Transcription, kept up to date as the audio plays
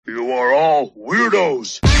You are all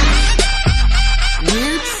weirdos.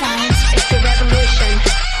 Weird science is the revolution.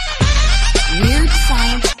 Weird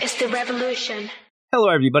science is the revolution. Hello,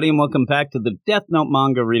 everybody, and welcome back to the Death Note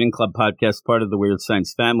Manga Reading Club podcast, part of the Weird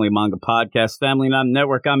Science Family Manga Podcast Family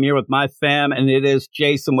Network. I'm here with my fam, and it is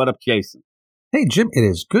Jason. What up, Jason? Hey, Jim, it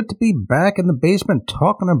is good to be back in the basement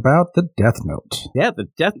talking about the Death Note. Yeah, the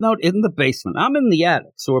Death Note in the basement. I'm in the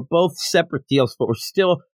attic, so we're both separate deals, but we're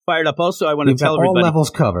still fired up. Also, I want to tell everybody. All levels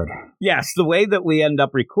covered. Yes, the way that we end up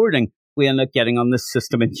recording, we end up getting on this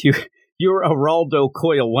system, and you're Araldo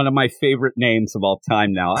Coyle, one of my favorite names of all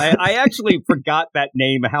time now. I actually forgot that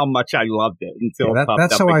name, how much I loved it until it popped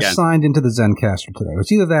that's up how again. I signed into the Zencaster today. It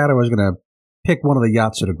was either that or I was going to pick one of the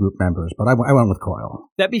Yatsuda group members, but I went with Coyle.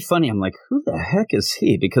 That'd be funny. I'm like, who the heck is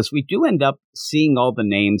he? Because we do end up seeing all the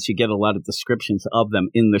names. You get a lot of descriptions of them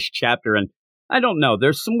in this chapter, and I don't know.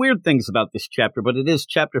 There's some weird things about this chapter, but it is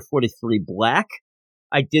chapter 43 Black.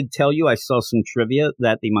 I did tell you, I saw some trivia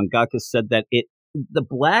that the mangaka said that the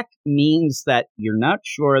black means that you're not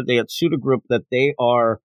sure, the Yatsuda group, that they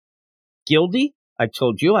are guilty. I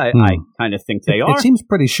told you, I kind of think they are. It seems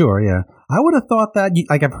pretty sure, yeah. I would have thought that,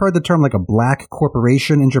 like I've heard the term like a black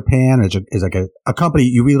corporation in Japan is like a company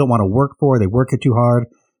you really don't want to work for. They work it too hard,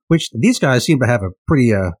 which these guys seem to have a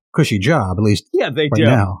pretty cushy job, at least they right do.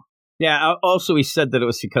 now. Yeah, also he said that it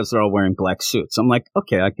was because they're all wearing black suits. I'm like,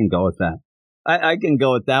 okay, I can go with that. I can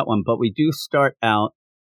go with that one, but we do start out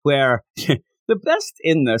where the best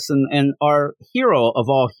in this, and our hero of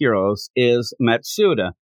all heroes is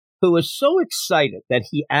Matsuda, who is so excited that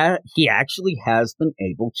he actually has been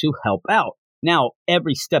able to help out. Now,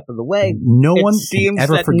 every step of the way, no one seems can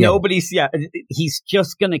ever that forget. He's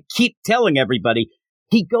just going to keep telling everybody.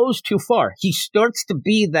 He goes too far. He starts to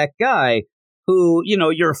be that guy who,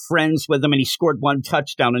 you're friends with him and he scored one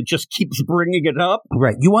touchdown and just keeps bringing it up.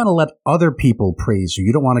 Right. You want to let other people praise you.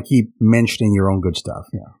 You don't want to keep mentioning your own good stuff.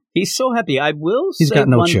 Yeah. He's so happy. I will say got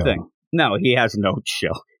no one chill. thing. No, he has no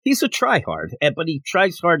chill. He's a tryhard, but he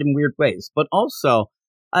tries hard in weird ways. But also,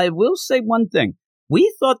 I will say one thing.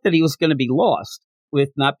 We thought that he was going to be lost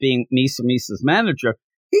with not being Misa's manager.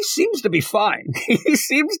 He seems to be fine. He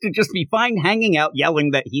seems to just be fine hanging out,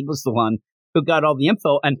 yelling that he was the one who got all the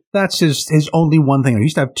info. And that's his only one thing. He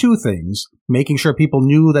used to have two things, making sure people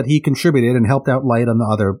knew that he contributed and helped out Light on the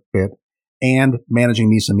other bit, and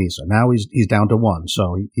managing Misa. Now he's down to one,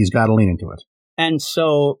 so he's got to lean into it. And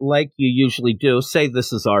so, like you usually do, say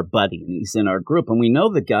this is our buddy, and he's in our group, and we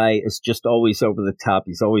know the guy is just always over the top.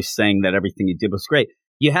 He's always saying that everything he did was great.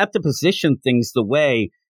 You have to position things the way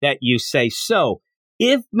that you say, so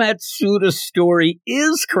if Matsuda's story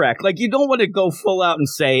is correct, like you don't want to go full out and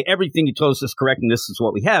say everything you told us is correct and this is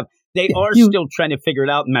what we have. They are still trying to figure it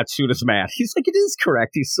out, and Matsuda's mad. He's like, it is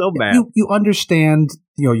correct. He's so mad. You understand,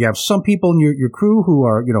 you have some people in your crew who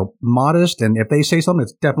are, modest, and if they say something,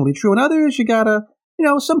 it's definitely true. And others, you gotta,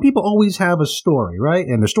 some people always have a story, right?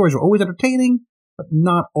 And their stories are always entertaining, but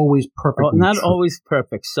not always perfect. Well, not always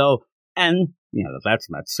perfect. So, and, that's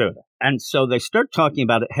Matsuda. And so they start talking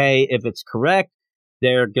about it. Hey, if it's correct,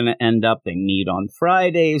 they're going to end up, they meet on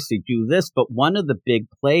Fridays, they do this, but one of the big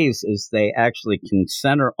plays is they actually can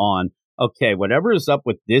center on, okay, whatever is up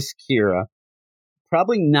with this Kira,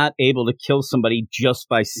 probably not able to kill somebody just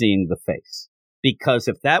by seeing the face. Because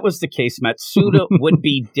if that was the case, Matsuda would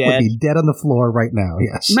be dead. Would be dead on the floor right now,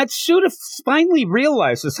 yes. Matsuda finally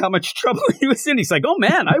realizes how much trouble he was in. He's like, oh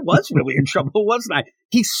man, I was really in trouble, wasn't I?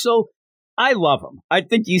 I love him. I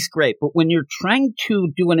think he's great. But when you're trying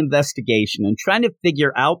to do an investigation and trying to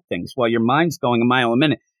figure out things while your mind's going a mile a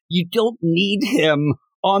minute, you don't need him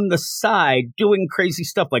on the side doing crazy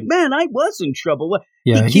stuff like, man, I was in trouble.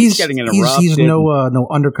 Yeah, he's getting interrupted. He's no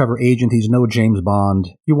undercover agent. He's no James Bond.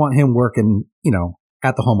 You want him working,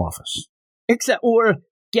 at the home office. Or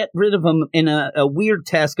get rid of him in a weird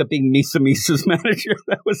task of being Misa's manager.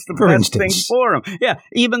 That was the best thing for him. Yeah,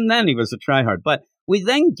 even then he was a tryhard. But we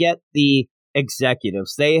then get the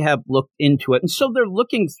executives. They have looked into it. And so they're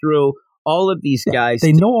looking through all of these guys.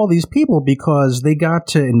 They know all these people because they got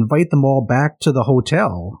to invite them all back to the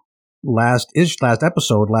hotel. Last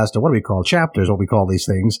episode, what do we call chapters, what we call these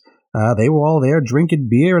things. They were all there drinking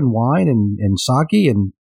beer and wine and sake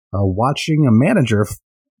and watching a manager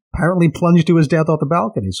apparently plunge to his death off the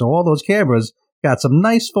balcony. So all those cameras got some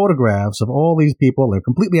nice photographs of all these people. They're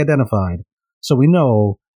completely identified. So we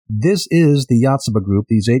know this is the Yatsuba group,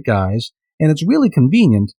 these 8 guys, and it's really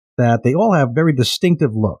convenient that they all have very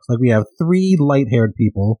distinctive looks. Like we have 3 light-haired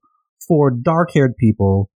people, 4 dark-haired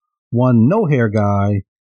people, 1 no-hair guy,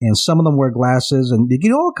 and some of them wear glasses, and you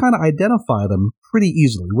can all kind of identify them pretty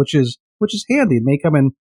easily, which is handy. It may come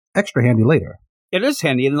in extra handy later. It is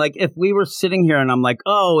handy. And like, if we were sitting here and I'm like,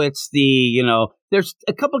 oh, it's there's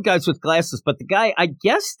a couple guys with glasses, but the guy, I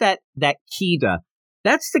guess that Kida,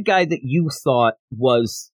 that's the guy that you thought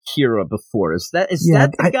was Kira before. Is that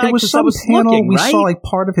the guy? There was some panel we saw like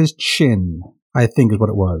part of his chin, I think is what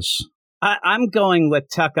it was. I'm going with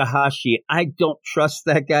Takahashi. I don't trust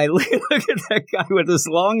that guy. Look at that guy with his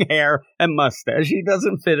long hair and mustache. He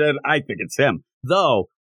doesn't fit in. I think it's him. Though,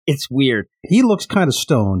 it's weird. He looks kind of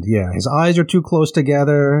stoned, yeah. His eyes are too close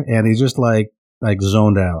together, and he's just like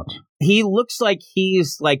zoned out. He looks like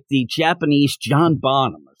he's like the Japanese John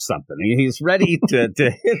Bonham or something. He's ready to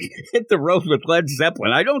hit the road with Led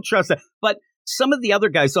Zeppelin. I don't trust that. But some of the other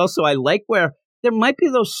guys also, I like where there might be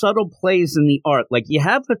those subtle plays in the art. Like you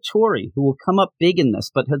have Hattori, who will come up big in this.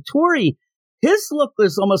 But Hattori, his look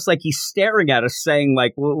is almost like he's staring at us saying,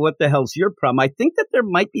 like, well, what the hell's your problem? I think that there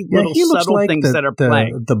might be little subtle like things that are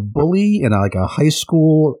playing. The bully in like a high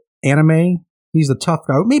school anime. He's the tough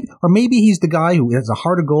guy. Maybe he's the guy who has a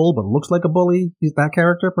heart of gold but looks like a bully. He's that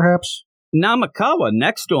character, perhaps? Namakawa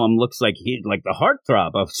next to him looks like he's like the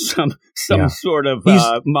heartthrob of some sort of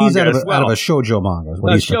manga. He's out of a shoujo manga.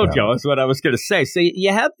 Shoujo is what I was going to say. So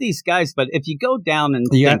you have these guys, but if you go down and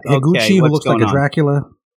you think, got Higuchi, who looks like a Dracula.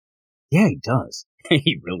 Yeah, he does.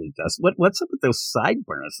 He really does. What's up with those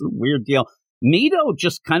sideburns? It's a weird deal. Mito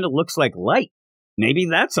just kind of looks like light. Maybe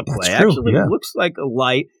that's a play. That's true, actually, yeah. It looks like a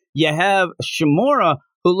light. You have Shimura,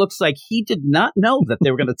 who looks like he did not know that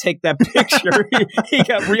they were going to take that picture. he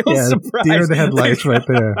got real surprised. Deer in the headlights right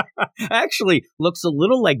there. Actually, looks a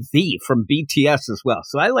little like V from BTS as well.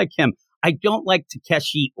 So I like him. I don't like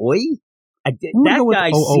Takeshi Oi. That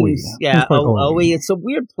guy seems... Yeah, Oi. It's a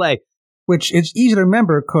weird play. Which it's easy to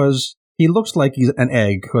remember because he looks like he's an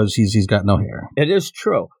egg because he's got no hair. It is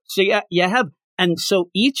true. So yeah, you have... And so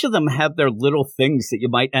each of them have their little things that you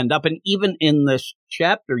might end up. And even in this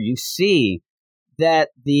chapter, you see that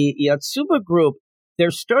the Yotsuba group, they're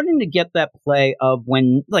starting to get that play of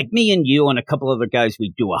when, like me and you and a couple other guys,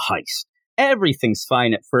 we do a heist. Everything's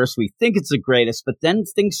fine at first. We think it's the greatest, but then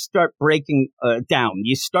things start breaking down.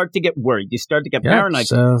 You start to get worried. You start to get paranoid.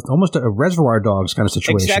 It's almost a Reservoir Dogs kind of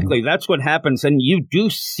situation. Exactly. That's what happens. And you do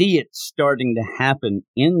see it starting to happen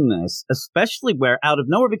in this, especially where out of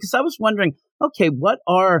nowhere, because I was wondering, okay, what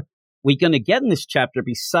are we going to get in this chapter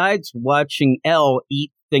besides watching L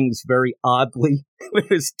eat things very oddly with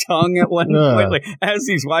his tongue at one point? Like, as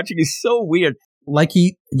he's watching, he's so weird. Like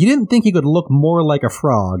you didn't think he could look more like a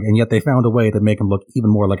frog, and yet they found a way to make him look even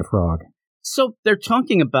more like a frog. So they're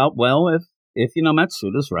talking about, well, if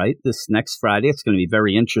Matsuda's right, this next Friday, it's going to be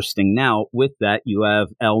very interesting. Now, with that, you have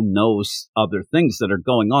L knows other things that are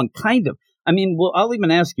going on, kind of. I mean, well, I'll even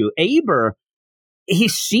ask you, Aber, he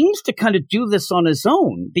seems to kind of do this on his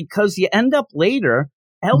own, because you end up later,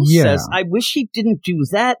 L says, I wish he didn't do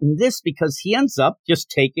that and this, because he ends up just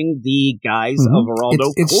taking the guys of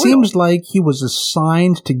Geraldo. It seems like he was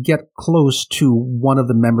assigned to get close to one of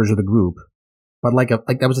the members of the group, but like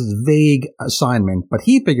that was his vague assignment. But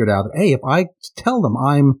he figured out that, hey, if I tell them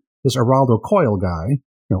I'm this Geraldo Coil guy,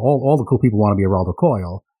 all the cool people want to be Geraldo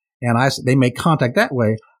Coil, and they make contact that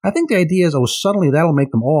way. I think the idea is, suddenly that'll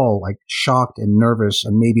make them all like shocked and nervous,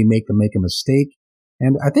 and maybe make them make a mistake.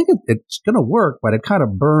 And I think it's going to work, but it kind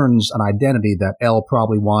of burns an identity that L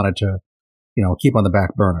probably wanted to, keep on the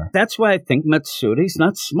back burner. That's why I think Matsuda's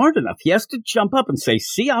not smart enough. He has to jump up and say,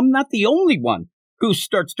 see, I'm not the only one who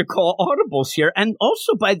starts to call audibles here. And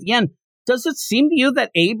also, by the end, does it seem to you that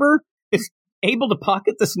Aber is able to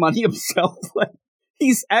pocket this money himself? Like,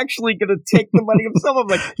 he's actually going to take the money himself. I'm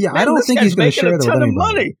like, yeah, I don't think he's going to share that with anybody.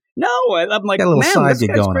 Money. No, I'm like, man, this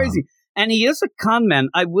guy's crazy. And he is a con man.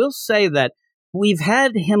 I will say that we've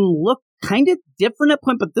had him look kind of different at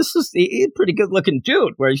point, but this is a pretty good looking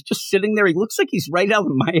dude where he's just sitting there. He looks like he's right out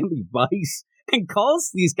of Miami Vice and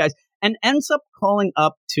calls these guys and ends up calling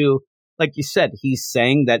up to, like you said, he's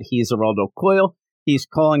saying that he's Geraldo Coil. He's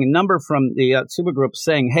calling a number from the Tsuba group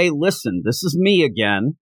saying, hey, listen, this is me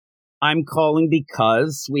again. I'm calling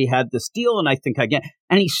because we had this deal and I think I get,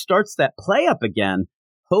 and he starts that play up again,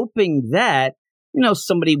 hoping that,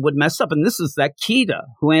 somebody would mess up. And this is that Kida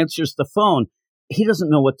who answers the phone. He doesn't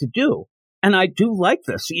know what to do. And I do like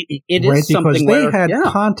this. It is something because they had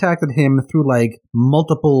contacted him through like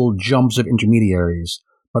multiple jumps of intermediaries.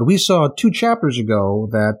 But we saw 2 chapters ago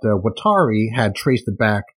that Watari had traced it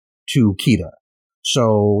back to Kida.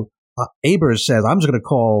 So Aber says, I'm just going to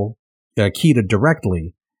call Kida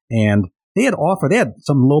directly. And they had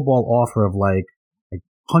some lowball offer of like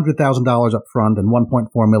 $100,000 up front and $1.4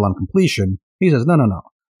 million on completion. He says, no.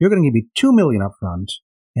 You're going to give me $2 million up front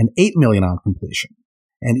and $8 million on completion.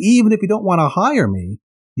 And even if you don't want to hire me,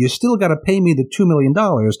 you still got to pay me the $2 million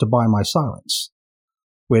to buy my silence.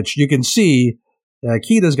 which you can see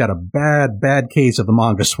Kita's got a bad case of the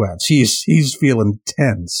manga sweats. He's feeling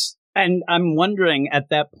tense. And I'm wondering at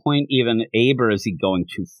that point, even Aber, is he going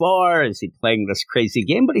too far? Is he playing this crazy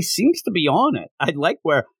game? But he seems to be on it. I like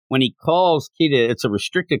where when he calls Kita, it's a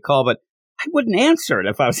restricted call, but I wouldn't answer it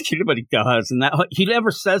if I was Kita, but he does. And that he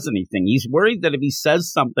never says anything. He's worried that if he says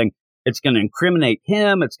something, it's going to incriminate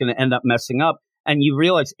him. It's going to end up messing up. And you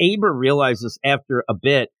realize, Aber realizes after a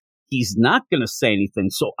bit, he's not going to say anything.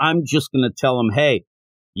 So I'm just going to tell him, hey,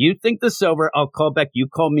 you think this over, I'll call back, you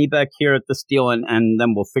call me back here at this deal, and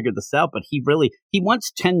then we'll figure this out. But he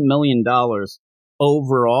wants $10 million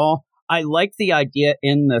overall. I like the idea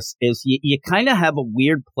in this is you kind of have a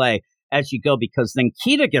weird play as you go, because then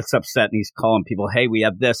Kita gets upset and he's calling people, hey, we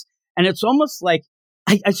have this. And it's almost like,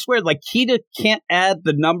 I swear, like Kita can't add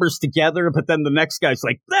the numbers together, but then the next guy's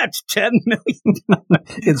like, that's 10 million.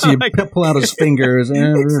 It's you like, pull out his fingers,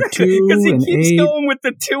 exactly, because he keeps 8. Going with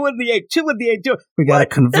the 2 and the 8, 2 and the 8, 2. We got to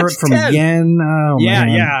convert from 10. yen. Oh, yeah,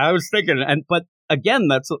 man. yeah, I was thinking. But again,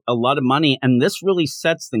 that's a lot of money, and this really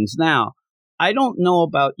sets things. Now, I don't know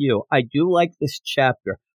about you. I do like this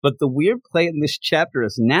chapter, but the weird play in this chapter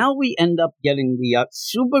is now we end up getting the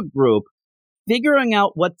Suba group figuring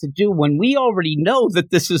out what to do when we already know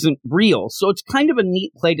that this isn't real. So it's kind of a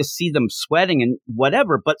neat play to see them sweating and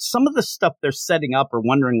whatever, but some of the stuff they're setting up or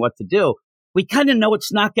wondering what to do, we kind of know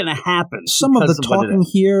it's not going to happen. Some of the talking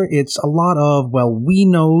here, it's a lot of, well, we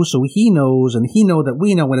know, so he knows, and he know that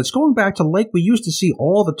we know, and it's going back to like we used to see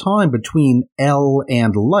all the time between L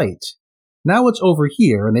and Light. Now it's over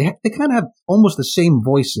here, and they kind of have almost the same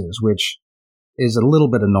voices, which is a little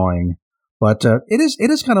bit annoying. But it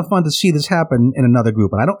is kind of fun to see this happen in another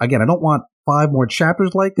group. And I don't want 5 more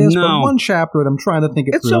chapters like this, but one chapter, and I'm trying to think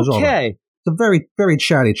it through. It's okay. It's a very, very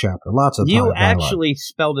chatty chapter. Lots of You actually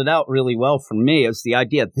spelled it out really well for me as the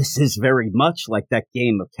idea. This is very much like that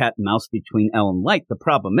game of cat and mouse between L and Light. The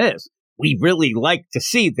problem is, we really like to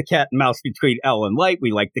see the cat and mouse between L and Light.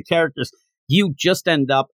 We like the characters. You just end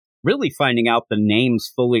up really finding out the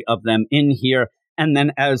names fully of them in here. And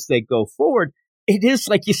then as they go forward, it is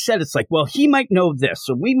like you said, it's like, well, he might know this,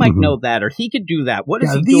 or we might know that, or he could do that. What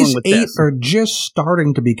is he doing with this? These 8 are just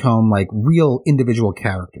starting to become like real individual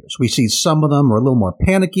characters. We see some of them are a little more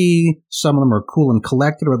panicky. Some of them are cool and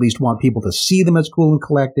collected, or at least want people to see them as cool and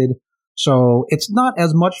collected. So it's not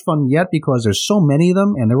as much fun yet because there's so many of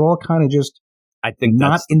them, and they're all kind of just I think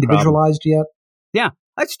not individualized yet. Yeah,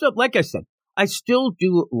 I still, like I said, I still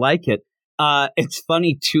do like it. It's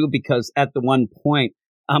funny, too, because at the one point,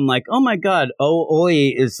 I'm like, oh my God,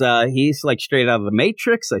 Oi is, he's like straight out of the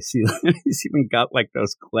Matrix. I see he's even got like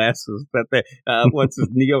those glasses that they, what's his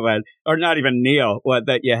Neo had, or not even Neo, what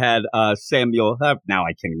that you had, Samuel, now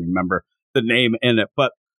I can't even remember the name in it,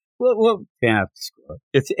 but, well, yeah,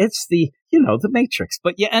 it's the, the Matrix,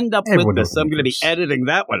 but you end up with this. I'm going to be editing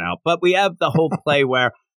that one out, but we have the whole play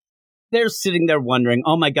where they're sitting there wondering,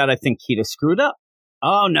 oh my God, I think Kita screwed up.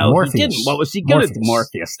 Oh no, Morpheus. He didn't. What was he good at?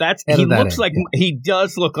 Morpheus. He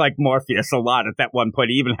does look like Morpheus a lot at that one point.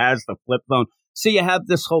 He even has the flip phone. So you have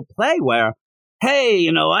this whole play where, hey,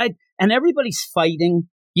 and everybody's fighting.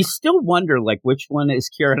 You still wonder like which one is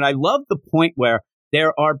Kira. And I love the point where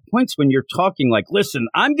there are points when you're talking like, listen,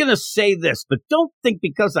 I'm going to say this, but don't think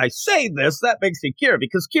because I say this, that makes me Kira,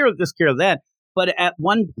 because Kira this, Kira that. But at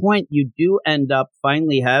one point you do end up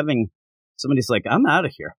finally having somebody's like, I'm out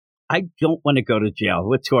of here. I don't want to go to jail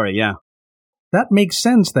with Tori, yeah. That makes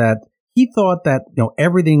sense that he thought that,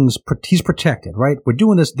 he's protected, right? We're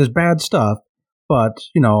doing this bad stuff, but,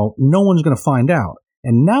 no one's going to find out.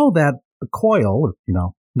 And now that the Coil,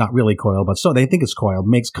 not really Coil, but so they think it's Coil,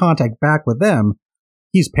 makes contact back with them,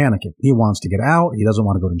 he's panicking. He wants to get out. He doesn't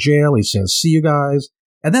want to go to jail. He says, see you guys.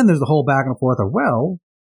 And then there's the whole back and forth of, well,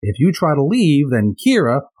 if you try to leave, then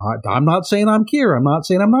Kira, I'm not saying I'm Kira. I'm not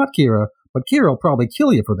saying I'm not Kira. But Kira will probably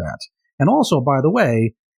kill you for that. And also, by the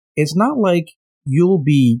way, it's not like you'll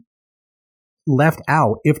be left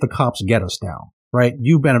out if the cops get us now, right?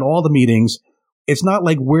 You've been at all the meetings. It's not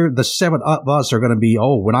like the 7 of us are going to be,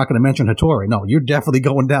 we're not going to mention Hattori. No, you're definitely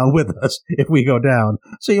going down with us if we go down.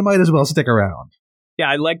 So you might as well stick around. Yeah,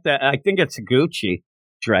 I like that. I think it's Gucci,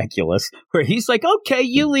 Dracula's, where he's like, okay,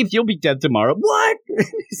 you leave, you'll be dead tomorrow. What?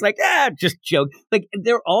 He's like, just joke. Like,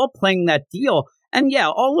 they're all playing that deal. And yeah,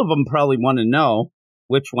 all of them probably want to know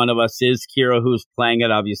which one of us is Kira who's playing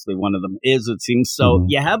it. Obviously, one of them is, it seems. So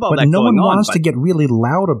you have all that going on. But no one wants to get really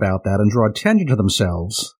loud about that and draw attention to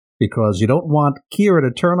themselves because you don't want Kira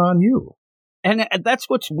to turn on you. And that's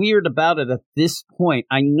what's weird about it at this point.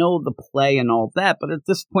 I know the play and all that, but at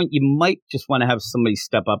this point, you might just want to have somebody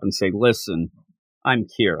step up and say, listen, I'm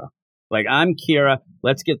Kira. Like, I'm Kira.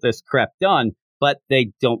 Let's get this crap done. but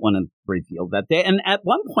they don't want to reveal that. And at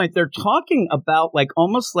one point, they're talking about like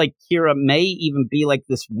almost like Kira may even be like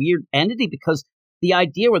this weird entity because the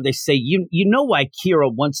idea where they say, you know why Kira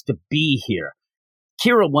wants to be here.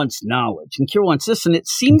 Kira wants knowledge and Kira wants this. And it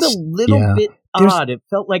seemed a little bit odd. It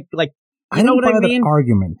felt like I know what I mean? That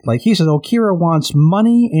argument. Like he says, Kira wants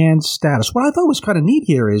money and status. What I thought was kind of neat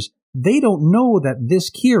here is they don't know that this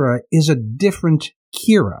Kira is a different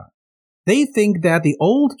Kira. They think that the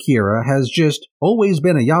old Kira has just always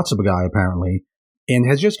been a Yotsuba guy, apparently, and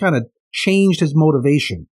has just kind of changed his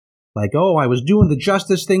motivation. Like, I was doing the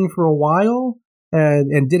justice thing for a while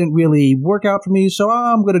and didn't really work out for me, so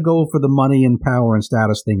I'm going to go for the money and power and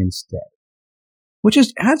status thing instead. Which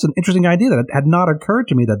adds an interesting idea that had not occurred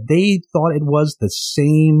to me, that they thought it was the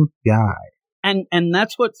same guy. And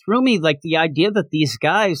that's what threw me, like the idea that these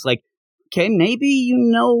guys, like, okay, maybe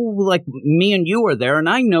like me and you are there, and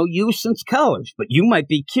I know you since college, but you might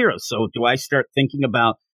be Kira. So do I start thinking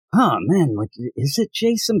about, man, like, is it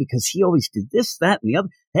Jason? Because he always did this, that, and the other.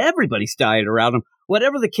 Everybody's died around him,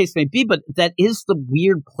 whatever the case may be. But that is the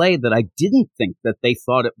weird play that I didn't think that they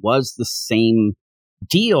thought it was the same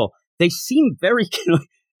deal. They seem very,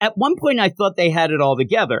 at one point I thought they had it all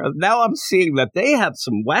together. Now I'm seeing that they have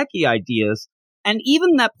some wacky ideas. And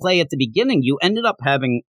even that play at the beginning, you ended up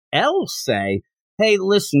having Elle say, hey,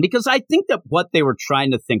 listen, because I think that what they were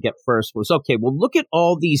trying to think at first was, okay, well, look at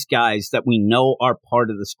all these guys that we know are part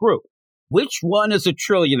of this group. Which one is a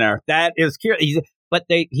trillionaire? That is Kira. But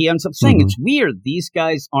he ends up saying, it's weird. These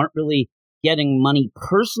guys aren't really getting money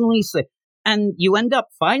personally. And you end up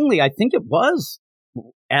finally, I think it was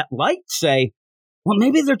at Light say, well,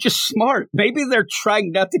 maybe they're just smart. Maybe they're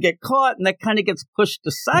trying not to get caught, and that kind of gets pushed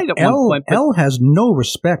aside at one point. But Elle has no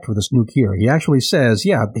respect for this new Kira. He actually says,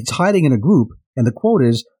 he's hiding in a group, and the quote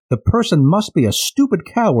is, the person must be a stupid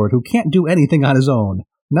coward who can't do anything on his own.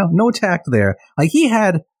 No tact there. Like, he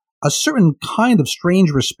had a certain kind of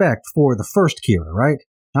strange respect for the first Kira, right?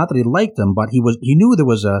 Not that he liked him, but he knew there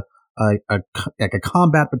was a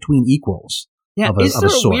combat between equals. Yeah, is there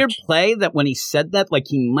a weird play that when he said that, like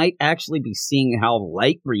he might actually be seeing how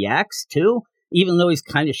Light reacts too, even though he's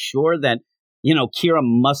kind of sure that, Kira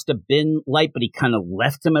must have been Light, but he kind of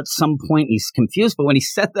left him at some point. He's confused. But when he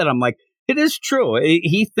said that, I'm like, it is true.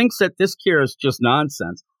 He thinks that this Kira is just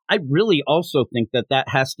nonsense. I really also think that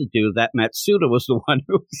has to do that Matsuda was the one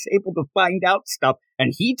who was able to find out stuff,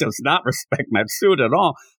 and he does not respect Matsuda at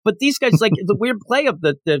all. But these guys, like the weird play of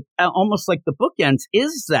the almost like the bookends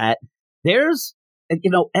is that there's,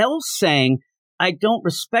 Elle saying, I don't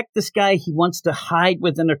respect this guy. He wants to hide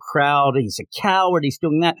within a crowd. He's a coward. He's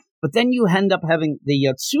doing that. But then you end up having the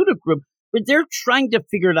Yotsuda group where they're trying to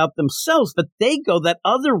figure it out themselves, but they go that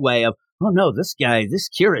other way of, oh no, this guy, this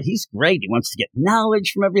Kira, he's great. He wants to get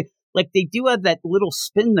knowledge from like they do have that little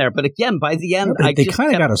spin there. But again, by the end, they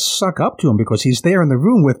kind of got to suck up to him because he's there in the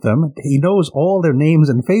room with them. He knows all their names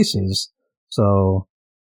and faces. So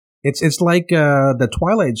it's like the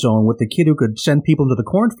Twilight Zone with the kid who could send people into the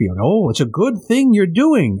cornfield. Oh, it's a good thing you're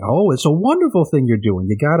doing. Oh, it's a wonderful thing you're doing.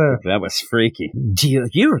 You gotta. That was freaky.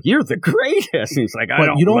 You're the greatest. He's like,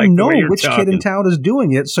 but you don't know which kid in town is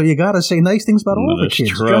doing it, so you gotta say nice things about all the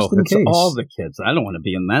kids, true. Just in case. All the kids. I don't want to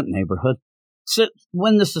be in that neighborhood. So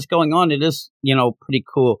when this is going on, it is pretty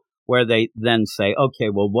cool where they then say,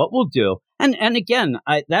 okay, well, what we'll do, and again,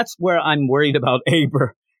 that's where I'm worried about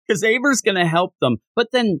Aber. Because Aber's going to help them. But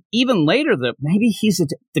then even later, maybe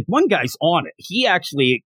the one guy's on it. He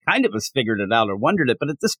actually kind of has figured it out or wondered it. But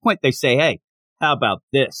at this point, they say, hey, how about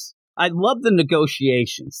this? I love the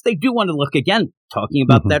negotiations. They do want to look again, talking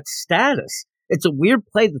about that status. It's a weird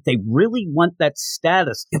play that they really want that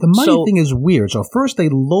status. Yeah, the money thing is weird. So first they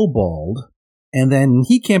lowballed, and then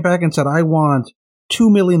he came back and said, I want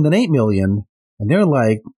 $2 million then $8 million. And they're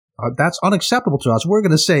like, that's unacceptable to us. We're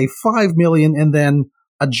going to say $5 million and then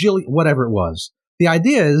a jillion, whatever it was. The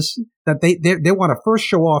idea is that they want to first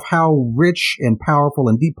show off how rich and powerful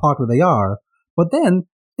and deep pocketed they are, but then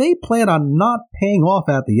they plan on not paying off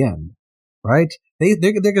at the end, right?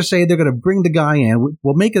 They're going to say they're going to bring the guy in.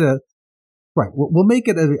 We'll make it We'll make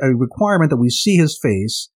it a requirement that we see his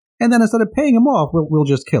face, and then instead of paying him off, we'll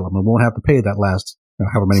just kill him and won't have to pay that last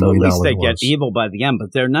however many $1 million. At least they get evil by the end,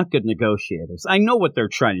 but they're not good negotiators. I know what they're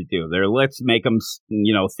trying to do. Let's make them,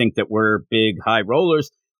 think that we're big high rollers.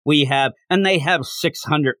 And they have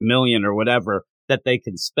 600 million or whatever that they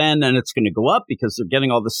can spend, and it's going to go up because they're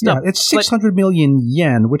getting all the stuff. Yeah, it's 600 million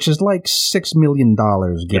yen, which is like $6 million,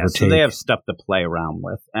 give or take. So they have stuff to play around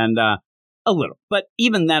with, and a little. But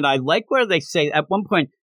even then, I like where they say at one point,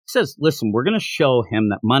 says, listen, we're going to show him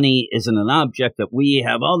that money isn't an object, that we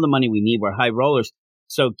have all the money we need. We're high rollers.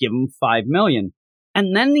 So give him $5 million.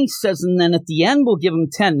 And then he says, and then at the end, we'll give him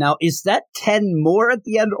 10. Now, is that 10 more at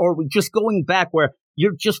the end, or are we just going back where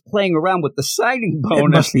you're just playing around with the signing bonus? It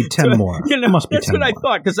must be 10 more. You know, it must be that's 10 what more. I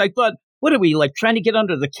thought, because I thought, what are we, like, trying to get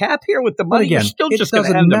under the cap here with the money? But again, you're still it just going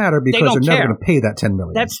to doesn't matter because they're never going to pay that $10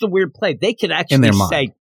 million. That's the weird play. They could actually their say,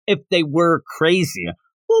 mind. if they were crazy,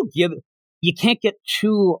 we'll give it. You can't get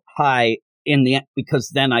too high in the end,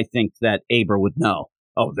 because then I think that Aber would know.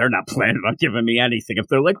 Oh, they're not planning on giving me anything. If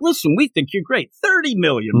they're like, listen, we think you're great, $30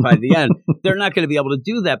 million by the end, they're not going to be able to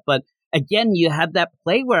do that. But again, you have that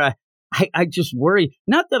play where I just worry.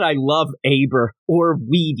 Not that I love Aber or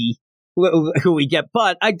Weedy, who we get,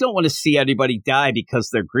 but I don't want to see anybody die because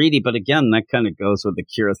they're greedy. But again, that kind of goes with the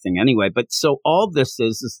Kira thing anyway. But so all this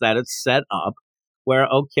is that it's set up where,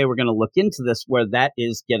 okay, we're going to look into this, where that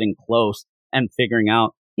is getting close and figuring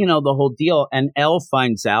out, you know, the whole deal. And Elle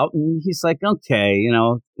finds out, and he's like, okay, you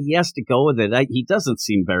know, he has to go with it. He doesn't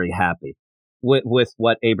seem very happy with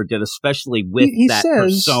what Aber did, especially with he that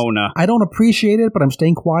says, persona. I don't appreciate it, but I'm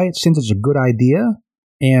staying quiet since it's a good idea.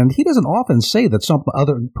 And he doesn't often say that some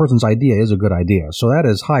other person's idea is a good idea. So that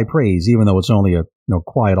is high praise, even though it's only a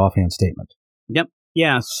quiet offhand statement. Yep.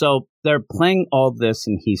 Yeah. So they're playing all this,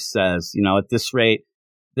 and he says, you know, at this rate,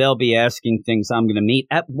 they'll be asking things I'm going to meet.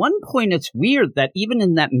 At one point, it's weird that even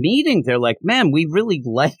in that meeting, they're like, man, we really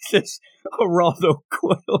like this Geraldo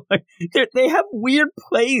Coyle. Like, they have weird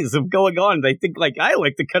plays of going on. They think, like, I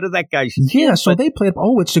like the cut of that guy's shit. Yeah, so they played,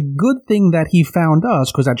 it's a good thing that he found us,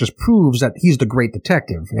 because that just proves that he's the great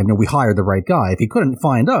detective, and we hired the right guy. If he couldn't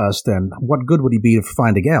find us, then what good would he be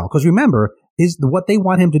finding Elle? Because remember, what they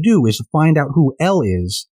want him to do is to find out who Elle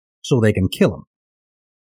is so they can kill him.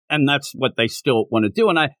 And that's what they still want to do.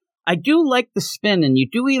 And I do like the spin, and you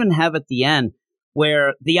do even have at the end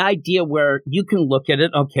where the idea where you can look at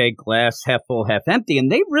it, okay, glass half full, half empty,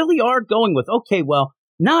 and they really are going with, okay, well,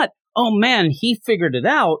 not, oh man, he figured it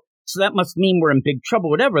out, so that must mean we're in big trouble,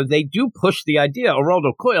 whatever. They do push the idea,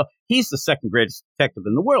 Geraldo Coyle, he's the second greatest detective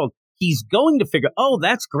in the world. He's going to figure, oh,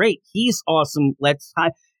 that's great, he's awesome, let's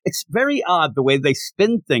hide. It's very odd the way they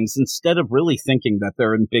spin things instead of really thinking that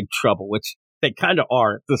they're in big trouble, which they kind of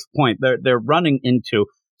are at this point. They're running into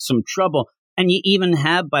some trouble. And you even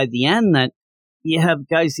have by the end that you have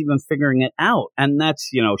guys even figuring it out. And that's,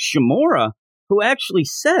 you know, Shimura, who actually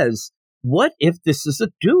says, what if this is a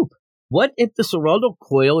dupe? What if this Geraldo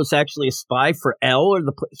Coyle is actually a spy for Elle or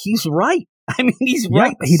he's right. I mean, he's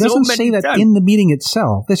right. He doesn't say that in the meeting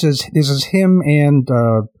itself. This is him and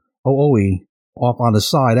Ooi off on the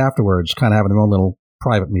side afterwards, kind of having their own little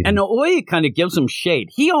private meeting. And Ooi kind of gives him shade.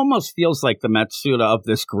 He almost feels like the Matsuda of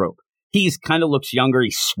this group. He's kind of looks younger.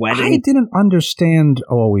 He's sweating. I didn't understand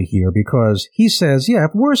Ooi here because he says, yeah,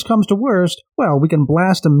 if worst comes to worst, well, we can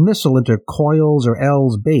blast a missile into Coyle's or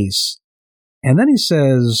Elle's base. And then he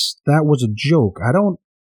says that was a joke. I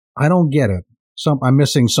don't get it. I'm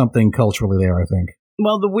missing something culturally there, I think.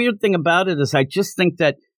 Well, the weird thing about it is I just think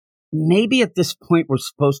that maybe at this point we're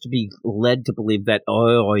supposed to be led to believe that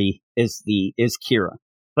Ooi is Kira.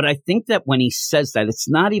 But I think that when he says that, it's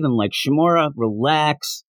not even like, Shimura,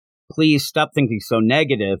 relax. Please stop thinking so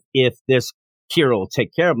negative. If this Kira will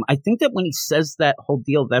take care of him. I think that when he says that whole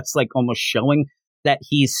deal, that's like almost showing that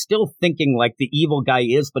he's still thinking like the evil guy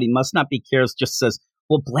is, but he must not be Kira. Just says,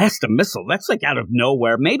 well, blast a missile. That's like out of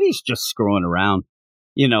nowhere. Maybe he's just screwing around,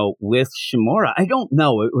 you know, with Shimura. I don't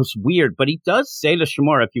know. It was weird, but he does say to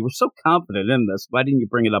Shimura, if you were so confident in this, why didn't you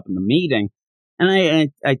bring it up in the meeting? And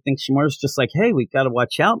I think Shimura's just like, hey, we got to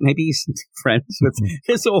watch out. Maybe he's friends with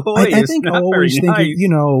his Ooi. I think always thinking, you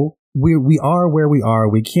know, we are where we are.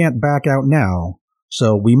 We can't back out now.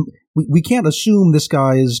 So we can't assume this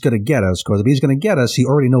guy is going to get us, because if he's going to get us, he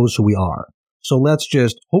already knows who we are. So let's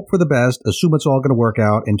just hope for the best, assume it's all going to work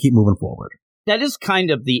out, and keep moving forward. That is kind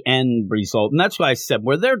of the end result. And that's why I said,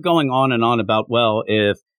 where they're going on and on about, well,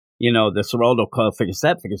 if, you know, the Geraldo Coyle figures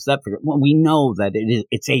that, well, we know that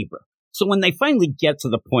it's Aber. So when they finally get to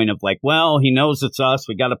the point of like, well, he knows it's us,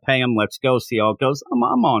 we got to pay him, let's go see how it goes, I'm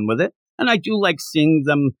on with it. And I do like seeing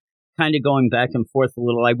them kind of going back and forth a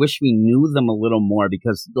little. I wish we knew them a little more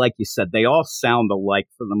because, like you said, they all sound alike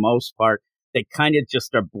for the most part. They kind of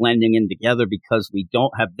just are blending in together because we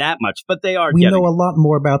don't have that much, but they are. We know a lot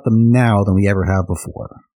more about them now than we ever have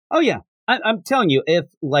before. Oh, yeah. I'm telling you, if,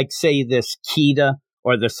 like, say, this Kita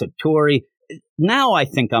or the Satori, now I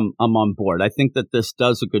think I'm on board. I think that this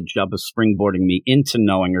does a good job of springboarding me into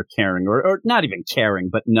knowing or caring, or not even caring,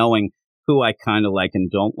 but knowing who I kind of like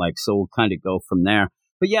and don't like. So we'll kind of go from there.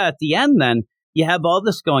 But yeah, at the end, then you have all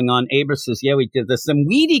this going on. Aber says, yeah, we did this. And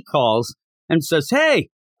Weedy calls and says, hey,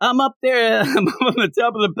 I'm up there. I'm on the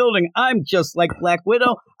top of the building. I'm just like Black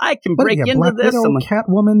Widow. I can But break yeah, into Black this. Widow, I'm like,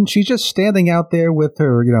 Catwoman, she's just standing out there with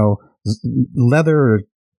her, leather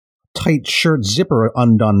tight shirt zipper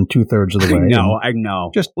undone 2/3 of the way. I know.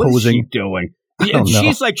 Just what posing. is she doing? And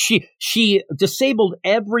she's like, she disabled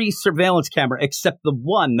every surveillance camera except the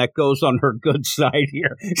one that goes on her good side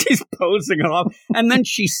here. She's posing it off. And then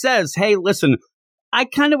she says, hey, listen, I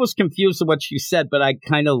kind of was confused with what she said, but I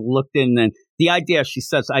kind of looked in and the idea, she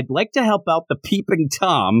says, I'd like to help out the peeping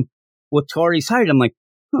Tom with Tori's hired. I'm like,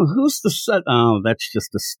 who's the set? Oh, that's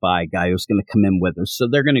just a spy guy who's going to come in with her. So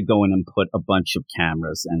they're going to go in and put a bunch of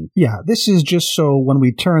cameras and yeah, this is just so when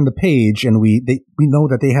we turn the page and we know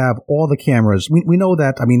that they have all the cameras. We know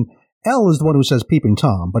that, I mean, L is the one who says peeping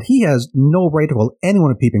Tom, but he has no right to call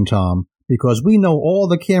anyone a peeping Tom because we know all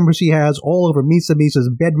the cameras he has all over Misa's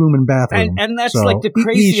bedroom and bathroom. And that's so like the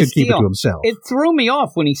craziest he should keep deal. it to himself. It threw me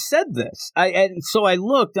off when he said this. So I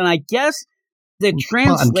looked and I guess the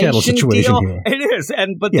translation deal, here. it is,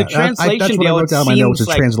 but yeah, the translation that's what deal, I wrote down in my notes. The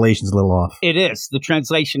like, translation's a little off. It is. The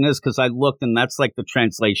translation is because I looked, and that's like the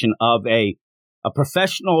translation of a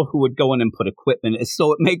professional who would go in and put equipment.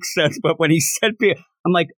 So it makes sense. But when he said,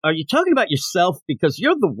 I'm like, are you talking about yourself? Because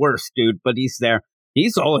you're the worst, dude. But he's there.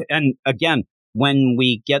 He's all. And again, when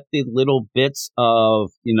we get the little bits of,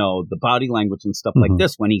 the body language and stuff like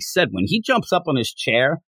this, when he jumps up on his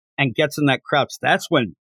chair and gets in that crouch, that's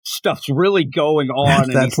when stuff's really going on.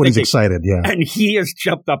 That's when he's excited, yeah. And he has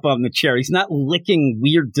jumped up on the chair. He's not licking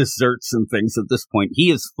weird desserts and things at this point. He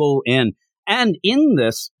is full in. And in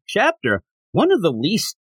this chapter, one of the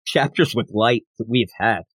least chapters with light that we've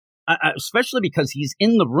had, especially because he's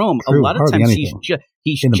in the room. True, a lot of times anything.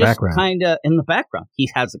 he's in the just background. kind of in the background. He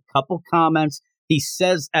has a couple comments. He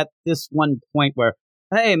says at this one point where,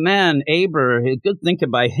 hey, man, Aber, good thinking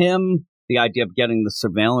by him, the idea of getting the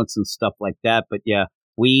surveillance and stuff like that. But yeah.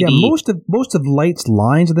 Most of Light's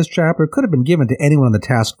lines in this chapter could have been given to anyone in the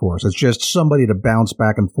task force. It's just somebody to bounce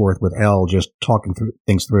back and forth with L, just talking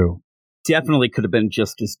things through. Definitely could have been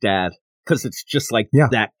just his dad, because it's just like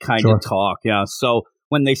that kind of talk. Yeah. So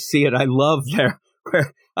when they see it, I love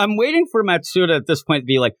where I'm waiting for Matsuda at this point to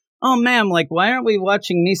be like, oh man, like why aren't we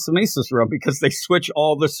watching Misa's room? Because they switch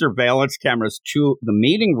all the surveillance cameras to the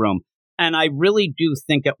meeting room, and I really do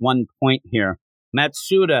think at one point here,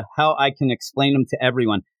 Matsuda, how I can explain him to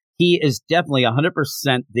everyone, he is definitely 100%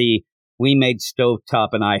 the we made stovetop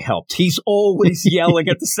and I helped. He's always yelling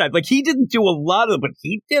at the side. Like, he didn't do a lot of it, but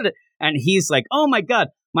he did it. And he's like, oh my God,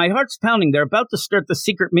 my heart's pounding. They're about to start the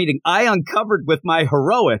secret meeting I uncovered with my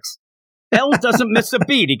heroics. L doesn't miss a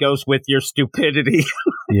beat. He goes, with your stupidity.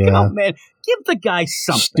 Yeah. Oh man, give the guy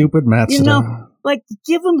something. Stupid Matsuda.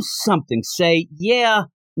 Give him something. Say, yeah.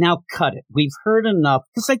 Now cut it. We've heard enough.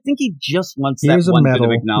 Because I think he just wants Here's that one medal,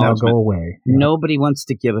 bit of acknowledgement. Now go away. Yeah. Nobody wants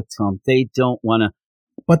to give it to him. They don't want to.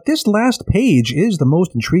 But this last page is the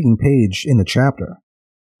most intriguing page in the chapter.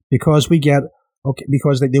 Because we get,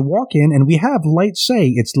 because they walk in and we have Light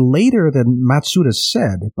say it's later than Matsuda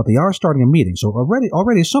said, but they are starting a meeting. So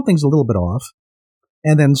already something's a little bit off.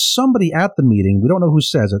 And then somebody at the meeting, we don't know who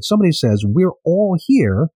says it, somebody says, we're all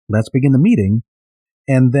here. Let's begin the meeting.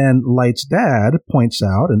 And then Light's dad points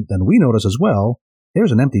out, and then we notice as well,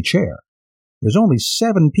 there's an empty chair. There's only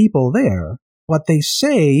 7 people there, but they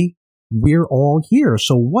say we're all here.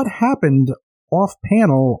 So what happened off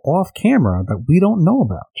panel, off camera that we don't know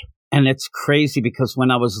about? And it's crazy because when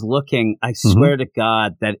I was looking, I swear to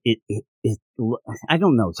God that it I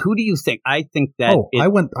don't know. Who do you think? I think that.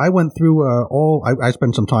 I went through I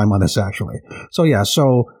spent some time on this actually. So yeah,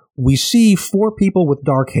 so we see 4 people with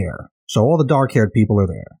dark hair. So all the dark-haired people are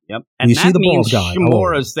there. Yep. And we that see the means bald guy.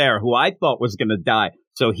 Shimura's there, who I thought was going to die.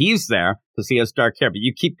 So he's there because he has dark hair. But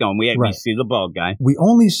you keep going. We see the bald guy. We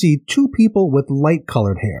only see 2 people with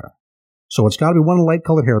light-colored hair. So it's got to be one of the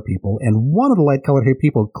light-colored hair people. And one of the light-colored hair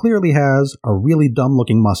people clearly has a really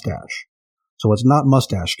dumb-looking mustache. So it's not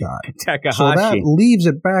Mustache Guy. Takahashi. So that leaves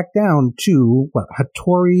it back down to,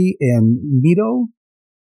 Hattori and Mito?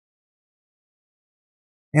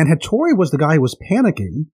 And Hattori was the guy who was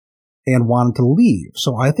panicking and wanted to leave.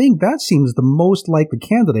 So I think that seems the most likely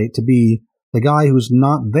candidate to be the guy who's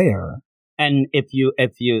not there. And if you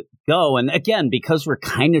go, and again, because we're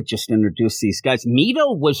kind of just introduced these guys,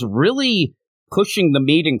 Mito was really pushing the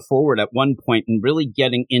meeting forward at one point and really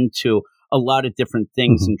getting into a lot of different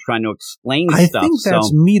things and trying to explain stuff. I think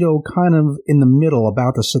that's Mito kind of in the middle,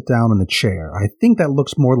 about to sit down in the chair. I think that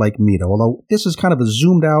looks more like Mito, although this is kind of a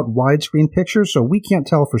zoomed out widescreen picture, so we can't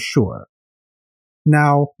tell for sure.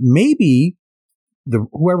 Now, maybe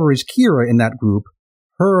whoever is Kira in that group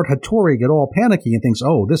heard Hattori get all panicky and thinks,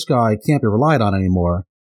 oh, this guy can't be relied on anymore.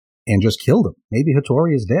 and just killed him. Maybe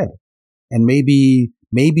Hattori is dead. And maybe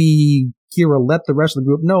Kira let the rest of the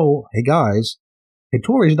group know, hey guys,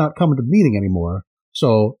 Hattori's not coming to the meeting anymore,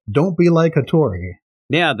 so don't be like Hattori.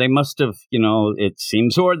 Yeah, they must have, it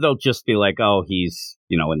seems, or they'll just be like, oh, he's,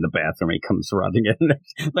 in the bathroom, he comes running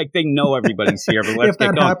in. Like, they know everybody's here, but let's if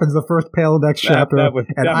that happens, the first panel of the next chapter,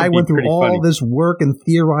 that I went through all funny. This work and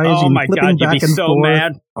theorizing, oh my flipping God, back you'd be and so forth.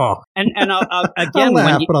 mad. Oh. And again, I'll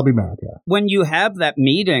laugh, but I'll be mad, yeah. When you have that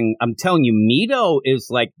meeting, I'm telling you, Mito is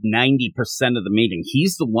like 90% of the meeting.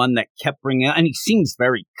 He's the one that kept bringing it, and he seems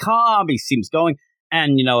very calm. He seems going,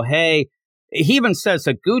 and, hey, he even says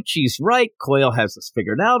that Gucci's right. Coyle has this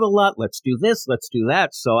figured out a lot. Let's do this. Let's do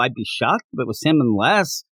that. So I'd be shocked if it was him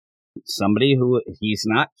unless somebody who he's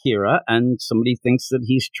not Kira and somebody thinks that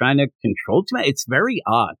he's trying to control too much. It's very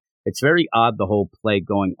odd. It's very odd, the whole play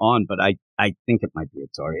going on, but I think it might be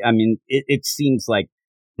Hattori. I mean, it seems like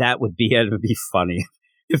that would be it. It would be funny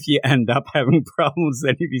if you end up having problems,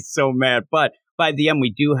 then you'd be so mad. But by the end,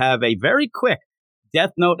 we do have a very quick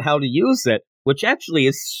Death Note how to use it, which actually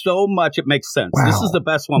is so much it makes sense. Wow. This is the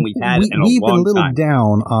best one we've had in a long time. We've been a little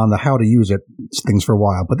down on the how to use it things for a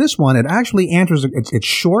while, but this one, it actually answers, it's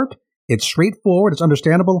short, it's straightforward, it's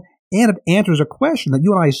understandable, and it answers a question that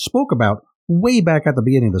you and I spoke about way back at the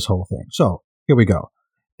beginning of this whole thing. So, here we go.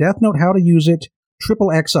 Death Note how to use it,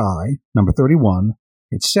 XXI, number 31.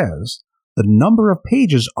 It says, the number of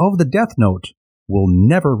pages of the Death Note will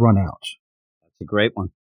never run out. That's a great one.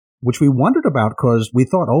 Which we wondered about because we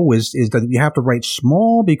thought always is that you have to write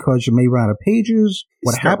small because you may run out of pages.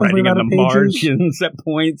 What happens when you run out of pages? Margins at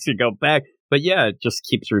points, you go back. But yeah, it just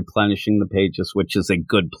keeps replenishing the pages, which is a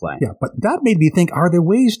good play. Yeah, but that made me think, are there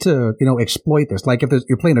ways to, exploit this? Like if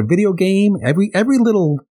you're playing a video game, every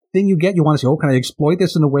little thing you get, you want to say, oh, can I exploit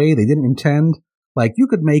this in a way they didn't intend? Like you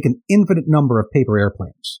could make an infinite number of paper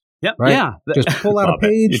airplanes. Yep, right? yeah. Just pull out a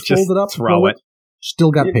page, fold it up, throw it.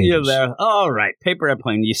 Still got pages. You're there. All right, paper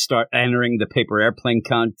airplane. You start entering the paper airplane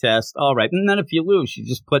contest. All right, and then if you lose, you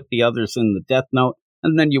just put the others in the Death Note,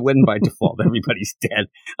 and then you win by default. Everybody's dead.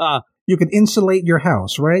 You could insulate your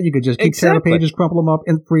house, right? You could just keep tearing pages, crumple them up,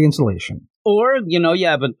 and free insulation. Or, you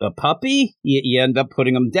have a puppy. You end up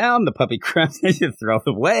putting them down. The puppy crashes. You throw it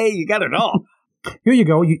away. You got it all. Here you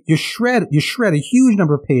go. You shred a huge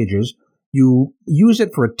number of pages. You use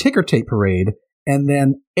it for a ticker tape parade. And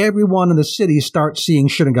then everyone in the city starts seeing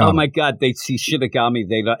Shinigami. Oh my God, they'd see Shinigami.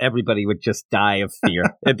 Everybody would just die of fear.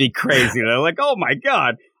 It'd be crazy. They're like, oh my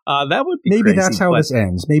God, that would be Maybe crazy. That's how this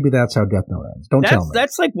ends. Maybe that's how Death Note ends. Don't tell me.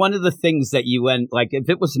 That's like one of the things that you end, like if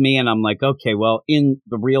it was me and I'm like, okay, well, in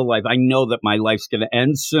the real life, I know that my life's going to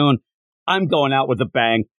end soon. I'm going out with a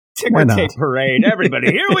bang. Ticker tape parade.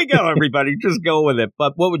 Everybody, here we go, everybody. Just go with it.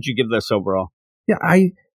 But what would you give this overall? Yeah,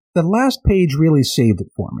 the last page really saved it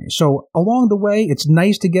for me. So along the way, it's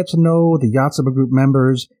nice to get to know the Yotsuba group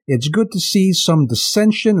members. It's good to see some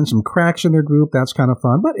dissension and some cracks in their group. That's kind of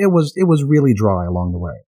fun. But it was really dry along the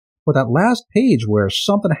way. But that last page where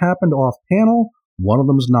something happened off panel, one of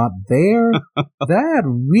them's not there, that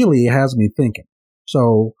really has me thinking.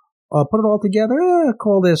 So put it all together,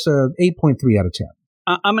 call this 8.3 out of 10.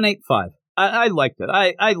 I'm an 8.5. I liked it.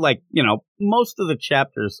 I like, most of the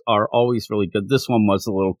chapters are always really good. This one was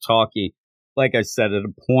a little talky. Like I said, at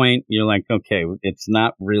a point, you're like, okay, it's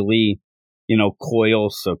not really, Coil,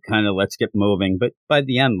 so kind of let's get moving. But by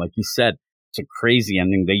the end, like you said, it's a crazy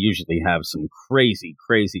ending. They usually have some crazy,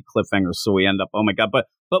 crazy cliffhangers, so we end up, oh my God. But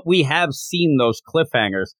we have seen those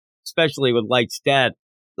cliffhangers, especially with Light's dad.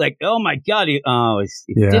 Like, oh my God, he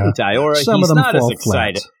didn't die, or some he's of them not fall as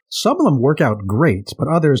excited. Flat. Some of them work out great, but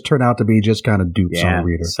others turn out to be just kind of dupes on the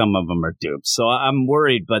reader. Some of them are dupes. So I'm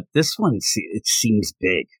worried, but this one, it seems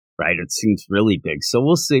big, right? It seems really big. So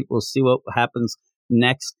we'll see. We'll see what happens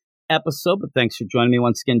next episode. But thanks for joining me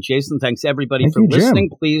once again, Jason. Thanks everybody for listening.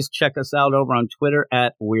 Jim. Please check us out over on Twitter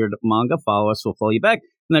at Weird Manga. Follow us. We'll follow you back.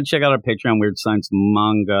 And then check out our Patreon, Weird Science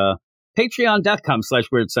Manga.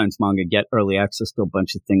 Patreon.com/Weird Science Manga. Get early access to a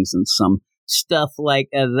bunch of things and some stuff like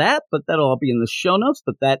that, but that'll all be in the show notes.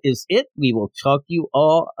 But that is it. We will talk to you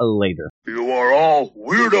all later. You are all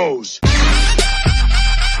weirdos.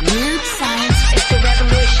 Weird science is the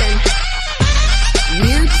revolution.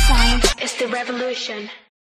 Weird science is the revolution.